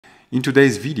In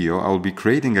today's video, I will be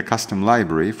creating a custom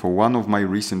library for one of my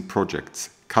recent projects,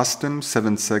 custom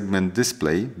 7-segment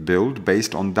display build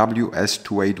based on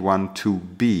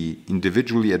WS2812B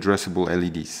individually addressable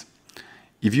LEDs.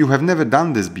 If you have never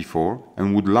done this before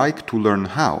and would like to learn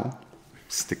how,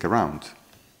 stick around.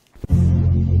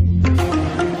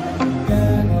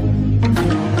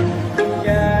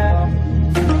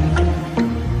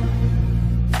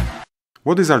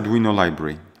 What is Arduino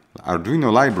library?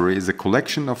 Arduino library is a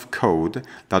collection of code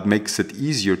that makes it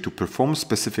easier to perform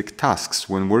specific tasks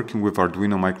when working with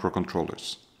Arduino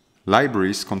microcontrollers.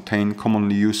 Libraries contain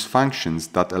commonly used functions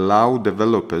that allow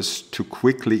developers to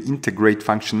quickly integrate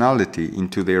functionality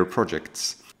into their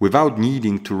projects, without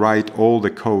needing to write all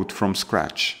the code from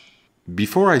scratch.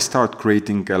 Before I start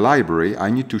creating a library, I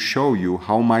need to show you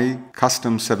how my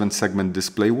custom 7-segment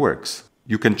display works.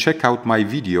 You can check out my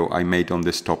video I made on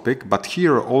this topic, but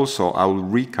here also I will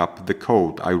recap the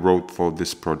code I wrote for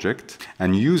this project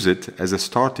and use it as a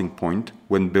starting point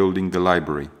when building the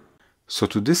library. So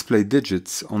to display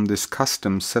digits on this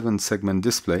custom 7-segment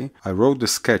display, I wrote a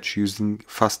sketch using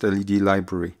FastLED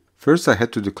library. First I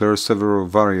had to declare several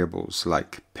variables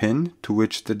like pin to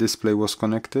which the display was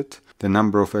connected, the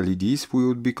number of LEDs we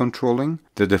would be controlling,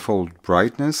 the default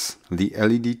brightness, the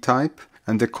LED type,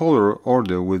 and the color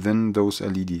order within those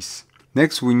LEDs.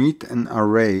 Next, we need an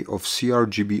array of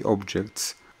sRGB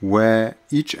objects where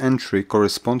each entry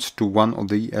corresponds to one of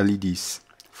the LEDs.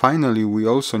 Finally, we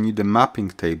also need a mapping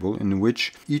table in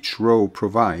which each row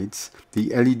provides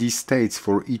the LED states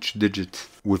for each digit.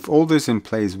 With all this in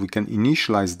place, we can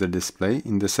initialize the display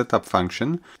in the setup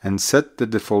function and set the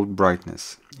default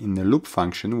brightness. In the loop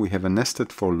function, we have a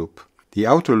nested for loop. The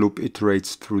outer loop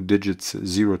iterates through digits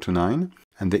 0 to 9,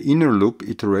 and the inner loop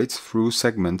iterates through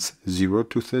segments 0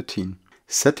 to 13,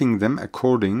 setting them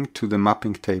according to the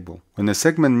mapping table. When a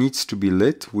segment needs to be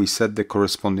lit, we set the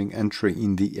corresponding entry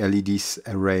in the LEDs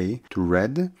array to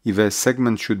red. If a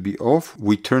segment should be off,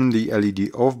 we turn the LED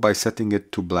off by setting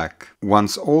it to black.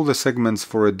 Once all the segments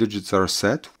for a digit are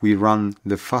set, we run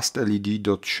the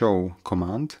fastled.show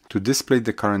command to display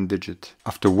the current digit.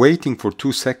 After waiting for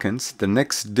 2 seconds, the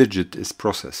next digit is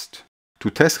processed. To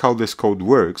test how this code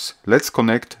works, let's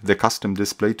connect the custom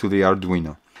display to the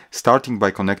Arduino, starting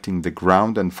by connecting the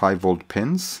ground and 5-volt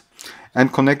pins,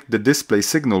 and connect the display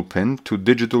signal pin to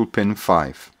digital pin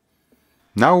 5.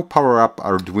 Now power up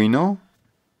Arduino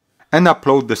and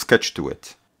upload the sketch to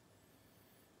it.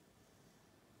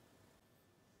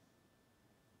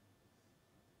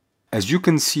 As you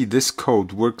can see, this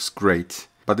code works great.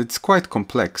 But it's quite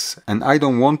complex, and I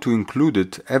don't want to include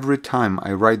it every time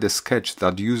I write a sketch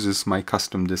that uses my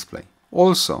custom display.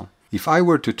 Also, if I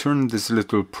were to turn this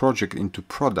little project into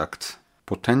product,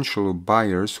 potential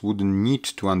buyers wouldn't need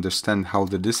to understand how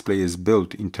the display is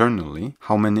built internally,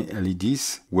 how many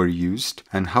LEDs were used,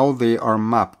 and how they are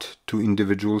mapped to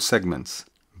individual segments.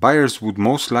 Buyers would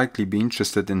most likely be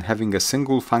interested in having a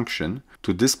single function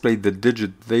to display the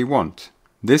digit they want.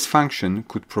 This function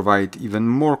could provide even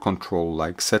more control,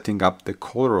 like setting up the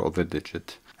color of a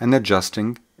digit and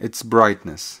adjusting its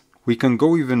brightness. We can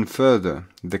go even further.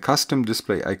 The custom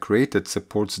display I created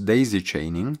supports daisy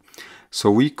chaining, so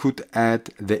we could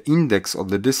add the index of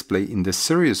the display in the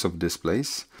series of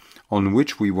displays on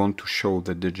which we want to show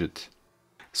the digit.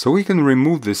 So we can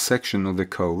remove this section of the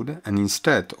code, and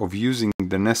instead of using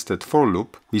the nested for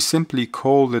loop, we simply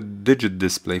call the digit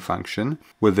display function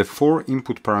with the 4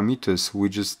 input parameters we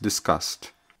just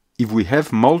discussed. If we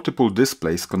have multiple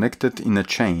displays connected in a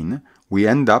chain, we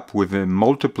end up with a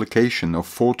multiplication of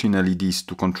 14 LEDs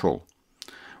to control.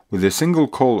 With a single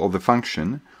call of the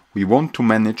function, we want to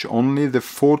manage only the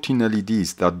 14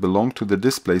 LEDs that belong to the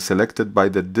display selected by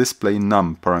the display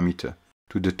num parameter.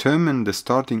 To determine the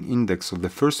starting index of the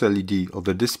first LED of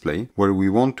the display where we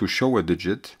want to show a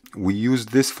digit, we use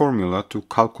this formula to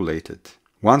calculate it.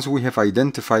 Once we have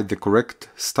identified the correct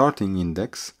starting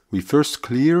index, we first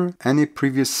clear any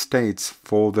previous states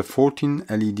for the 14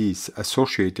 LEDs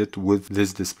associated with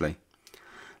this display.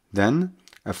 Then,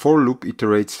 a for loop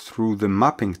iterates through the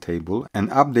mapping table and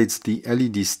updates the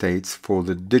LED states for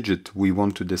the digit we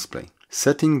want to display,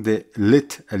 setting the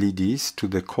lit LEDs to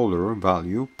the color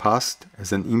value passed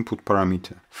as an input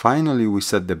parameter. Finally, we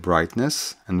set the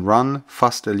brightness and run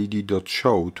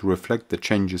fastled.show to reflect the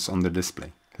changes on the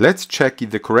display. Let's check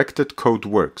if the corrected code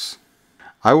works.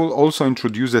 I will also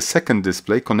introduce a second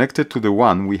display connected to the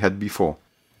one we had before.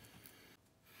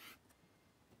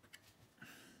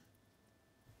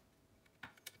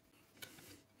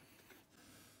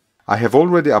 I have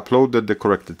already uploaded the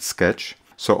corrected sketch,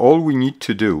 so all we need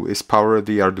to do is power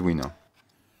the Arduino.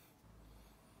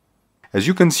 As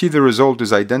you can see, the result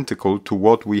is identical to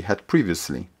what we had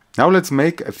previously. Now let's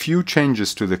make a few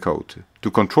changes to the code. To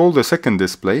control the second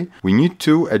display, we need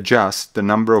to adjust the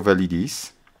number of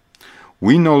LEDs.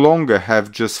 We no longer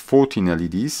have just 14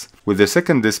 LEDs. With the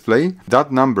second display,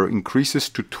 that number increases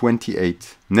to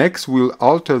 28. Next, we'll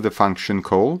alter the function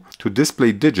call to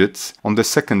display digits on the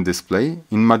second display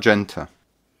in magenta.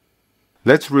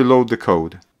 Let's reload the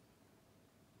code.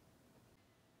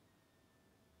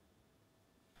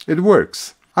 It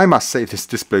works. I must say this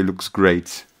display looks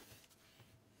great.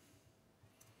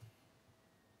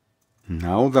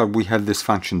 Now that we have this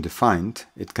function defined,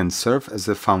 it can serve as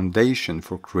a foundation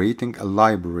for creating a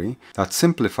library that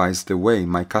simplifies the way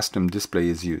my custom display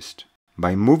is used.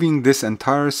 By moving this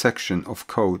entire section of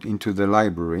code into the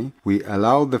library, we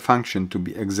allow the function to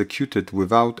be executed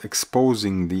without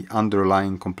exposing the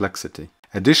underlying complexity.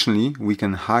 Additionally, we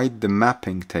can hide the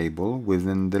mapping table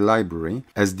within the library,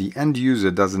 as the end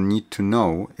user doesn't need to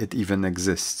know it even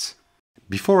exists.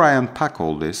 Before I unpack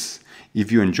all this, if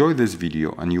you enjoy this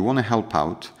video and you want to help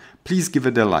out, please give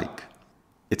it a like.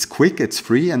 It's quick, it's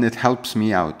free, and it helps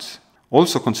me out.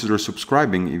 Also consider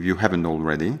subscribing if you haven't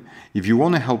already. If you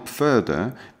want to help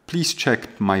further, please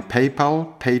check my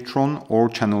PayPal, Patreon or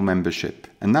channel membership.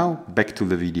 And now back to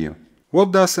the video.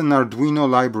 What does an Arduino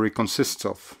library consist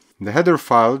of? The header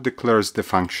file declares the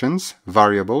functions,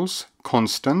 variables,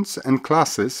 constants and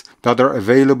classes that are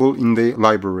available in the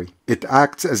library. It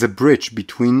acts as a bridge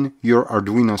between your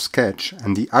Arduino sketch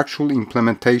and the actual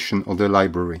implementation of the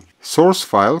library. Source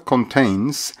file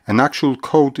contains an actual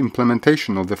code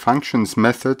implementation of the functions,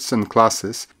 methods and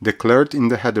classes declared in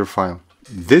the header file.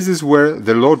 This is where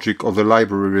the logic of the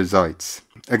library resides.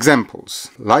 Examples.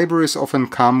 Libraries often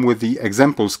come with the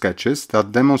example sketches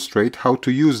that demonstrate how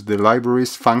to use the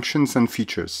library's functions and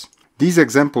features. These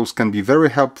examples can be very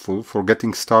helpful for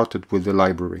getting started with the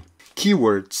library.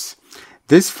 Keywords.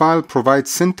 This file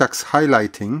provides syntax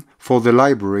highlighting for the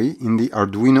library in the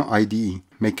Arduino IDE,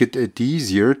 making it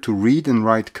easier to read and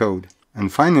write code.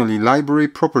 And finally, library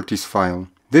properties file.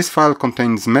 This file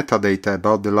contains metadata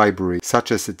about the library,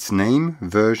 such as its name,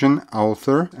 version,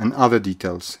 author, and other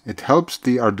details. It helps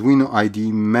the Arduino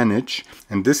IDE manage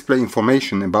and display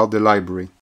information about the library.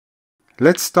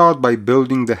 Let's start by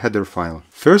building the header file.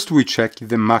 First, we check if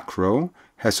the macro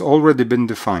has already been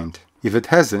defined. If it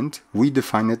hasn't, we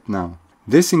define it now.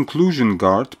 This inclusion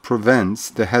guard prevents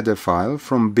the header file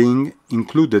from being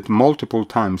included multiple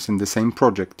times in the same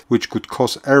project, which could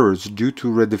cause errors due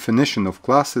to redefinition of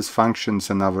classes, functions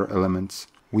and other elements.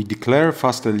 We declare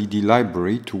FastLED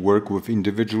library to work with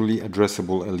individually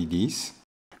addressable LEDs.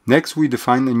 Next, we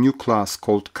define a new class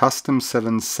called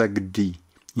Custom7SegD.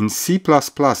 In C++,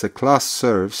 a class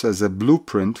serves as a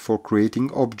blueprint for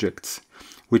creating objects,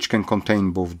 which can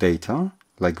contain both data,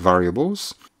 like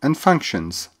variables, and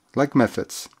functions, like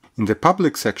methods. In the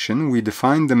public section, we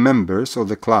define the members of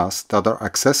the class that are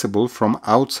accessible from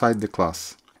outside the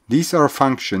class. These are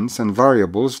functions and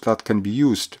variables that can be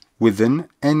used within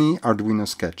any Arduino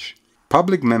sketch.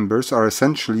 Public members are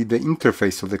essentially the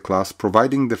interface of the class,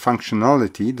 providing the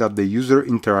functionality that the user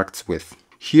interacts with.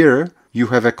 Here, you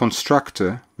have a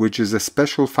constructor, which is a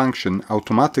special function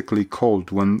automatically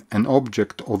called when an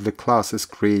object of the class is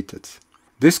created.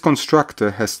 This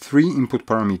constructor has three input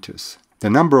parameters: the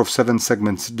number of 7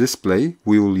 segments display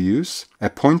we will use, a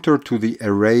pointer to the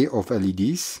array of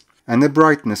LEDs, and a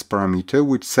brightness parameter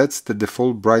which sets the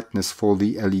default brightness for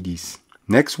the LEDs.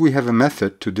 Next, we have a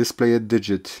method to display a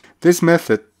digit. This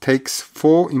method takes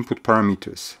 4 input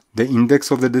parameters: the index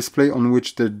of the display on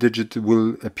which the digit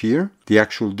will appear, the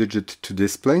actual digit to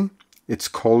display, its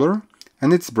color,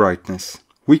 and its brightness.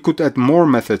 We could add more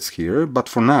methods here, but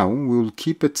for now we will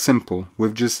keep it simple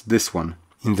with just this one.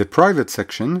 In the private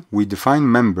section, we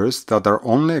define members that are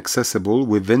only accessible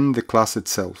within the class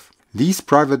itself. These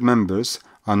private members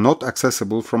are not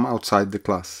accessible from outside the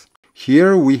class.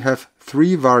 Here we have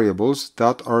 3 variables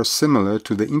that are similar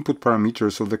to the input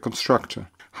parameters of the constructor.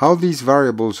 How these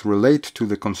variables relate to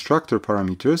the constructor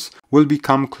parameters will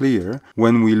become clear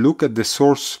when we look at the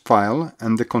source file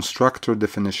and the constructor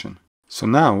definition. So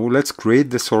now let's create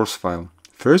the source file.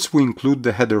 First, we include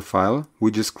the header file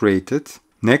we just created.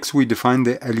 Next, we define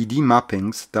the LED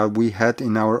mappings that we had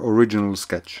in our original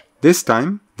sketch. This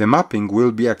time, the mapping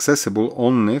will be accessible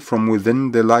only from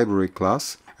within the library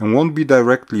class and won't be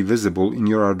directly visible in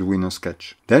your Arduino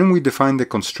sketch. Then we define the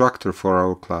constructor for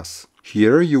our class.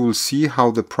 Here you will see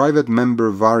how the private member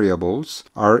variables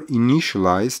are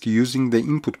initialized using the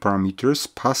input parameters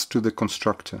passed to the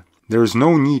constructor. There is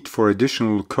no need for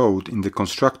additional code in the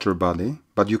constructor body,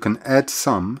 but you can add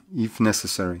some if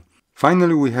necessary.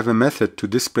 Finally, we have a method to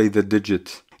display the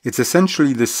digit. It's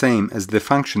essentially the same as the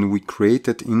function we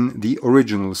created in the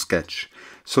original sketch,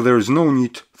 so there is no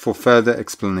need for further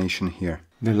explanation here.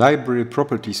 The library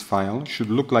properties file should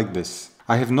look like this.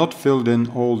 I have not filled in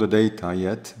all the data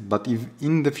yet, but if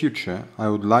in the future I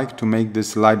would like to make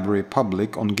this library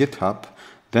public on GitHub,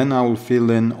 then I will fill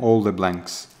in all the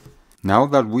blanks. Now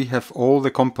that we have all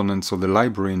the components of the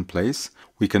library in place,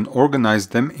 we can organize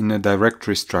them in a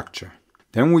directory structure.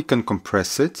 Then we can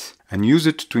compress it and use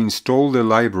it to install the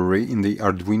library in the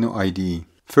Arduino IDE.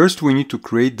 First, we need to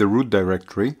create the root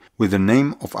directory with the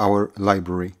name of our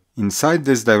library. Inside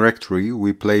this directory,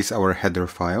 we place our header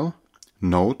file.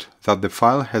 Note that the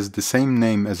file has the same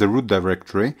name as the root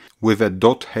directory with a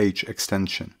 .h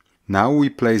extension. Now we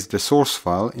place the source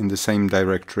file in the same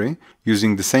directory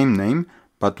using the same name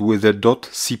but with a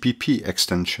 .cpp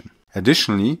extension.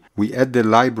 Additionally, we add the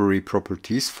library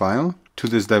properties file to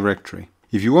this directory.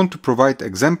 If you want to provide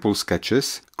example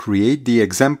sketches, create the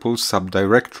examples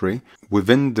subdirectory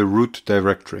within the root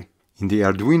directory. In the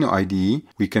Arduino IDE,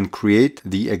 we can create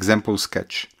the example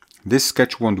sketch. This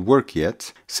sketch won't work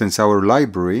yet, since our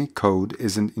library code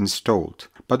isn't installed,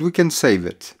 but we can save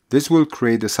it. This will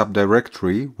create a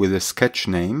subdirectory with a sketch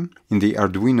name in the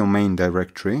Arduino main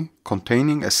directory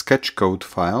containing a sketch code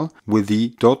file with the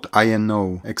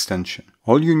 .ini extension.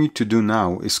 All you need to do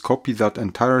now is copy that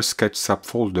entire sketch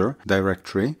subfolder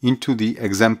directory into the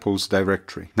examples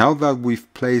directory. Now that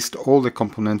we've placed all the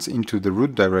components into the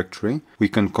root directory, we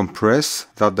can compress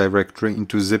that directory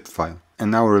into zip file.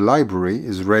 And our library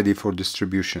is ready for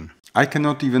distribution. I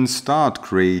cannot even start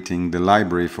creating the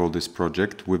library for this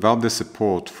project without the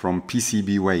support from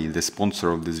PCBWay, the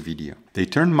sponsor of this video. They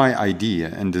turned my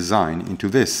idea and design into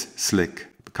this slick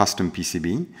custom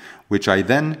PCB, which I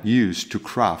then used to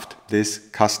craft this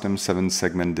custom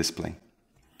 7-segment display.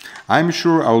 I'm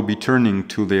sure I'll be turning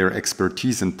to their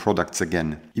expertise and products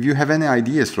again. If you have any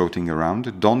ideas floating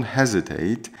around, don't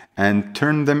hesitate and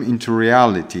turn them into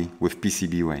reality with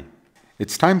PCBWay.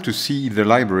 It's time to see if the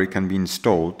library can be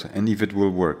installed and if it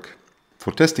will work.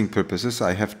 For testing purposes,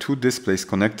 I have two displays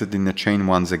connected in a chain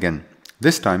once again.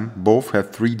 This time, both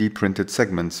have 3D printed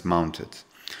segments mounted.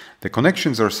 The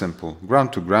connections are simple: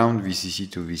 ground to ground, VCC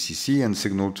to VCC, and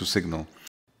signal to signal.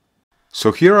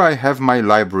 So here I have my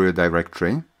library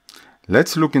directory.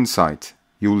 Let's look inside.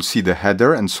 You will see the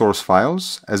header and source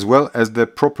files, as well as the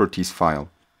properties file.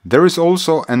 There is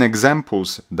also an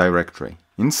examples directory.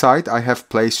 Inside I have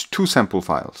placed two sample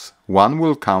files. One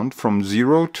will count from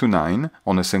 0 to 9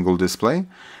 on a single display,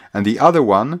 and the other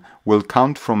one will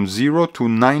count from 0 to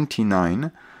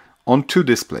 99 on two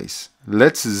displays.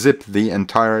 Let's zip the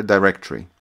entire directory.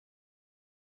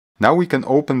 Now we can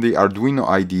open the Arduino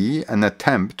IDE and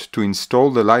attempt to install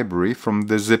the library from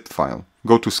the zip file.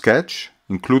 Go to Sketch,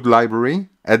 Include Library,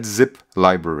 Add Zip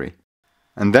Library,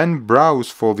 and then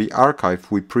browse for the archive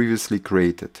we previously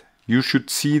created. You should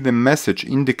see the message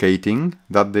indicating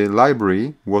that the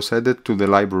library was added to the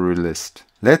library list.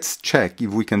 Let's check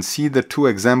if we can see the two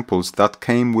examples that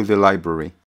came with the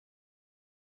library.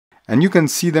 And you can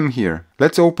see them here.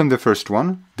 Let's open the first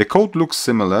one. The code looks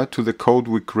similar to the code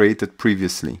we created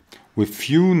previously, with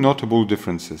few notable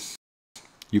differences.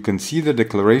 You can see the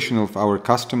declaration of our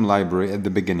custom library at the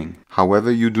beginning.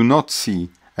 However, you do not see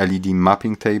LED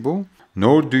mapping table,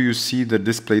 nor do you see the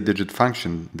display digit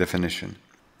function definition.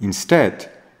 Instead,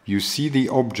 you see the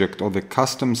object of the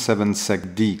custom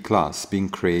 7seg_d class being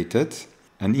created,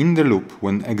 and in the loop,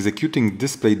 when executing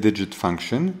display digit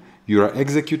function, you are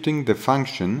executing the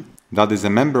function that is a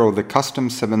member of the custom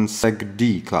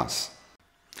 7seg_d class.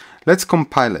 Let's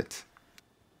compile it.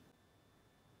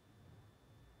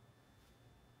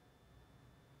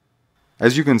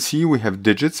 As you can see, we have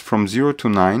digits from 0 to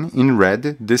 9 in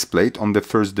red displayed on the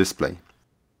first display.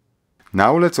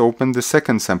 Now let's open the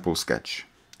second sample sketch.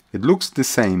 It looks the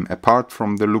same apart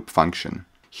from the loop function.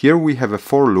 Here we have a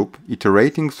for loop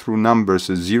iterating through numbers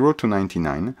 0 to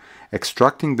 99,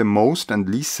 extracting the most and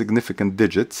least significant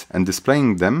digits and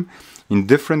displaying them in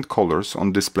different colors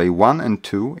on display 1 and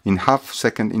 2 in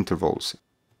half-second intervals.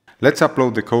 Let's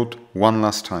upload the code one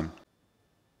last time.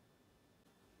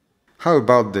 How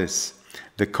about this?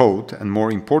 The code, and more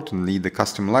importantly the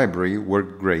custom library,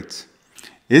 work great.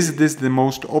 Is this the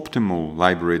most optimal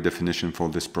library definition for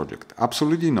this project?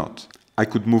 Absolutely not. I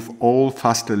could move all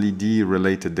FastLED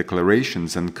related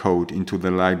declarations and code into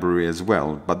the library as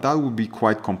well, but that would be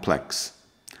quite complex.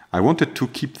 I wanted to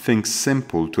keep things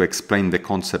simple to explain the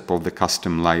concept of the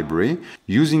custom library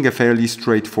using a fairly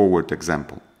straightforward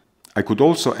example. I could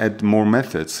also add more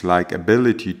methods like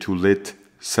ability to lit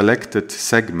selected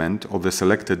segment of the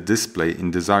selected display in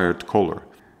desired color.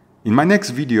 In my next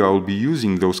video I will be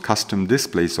using those custom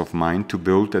displays of mine to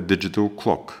build a digital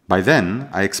clock. By then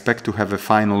I expect to have a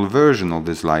final version of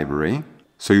this library,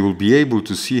 so you will be able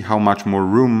to see how much more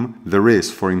room there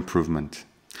is for improvement.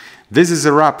 This is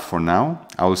a wrap for now.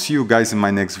 I will see you guys in my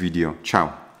next video.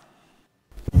 Ciao!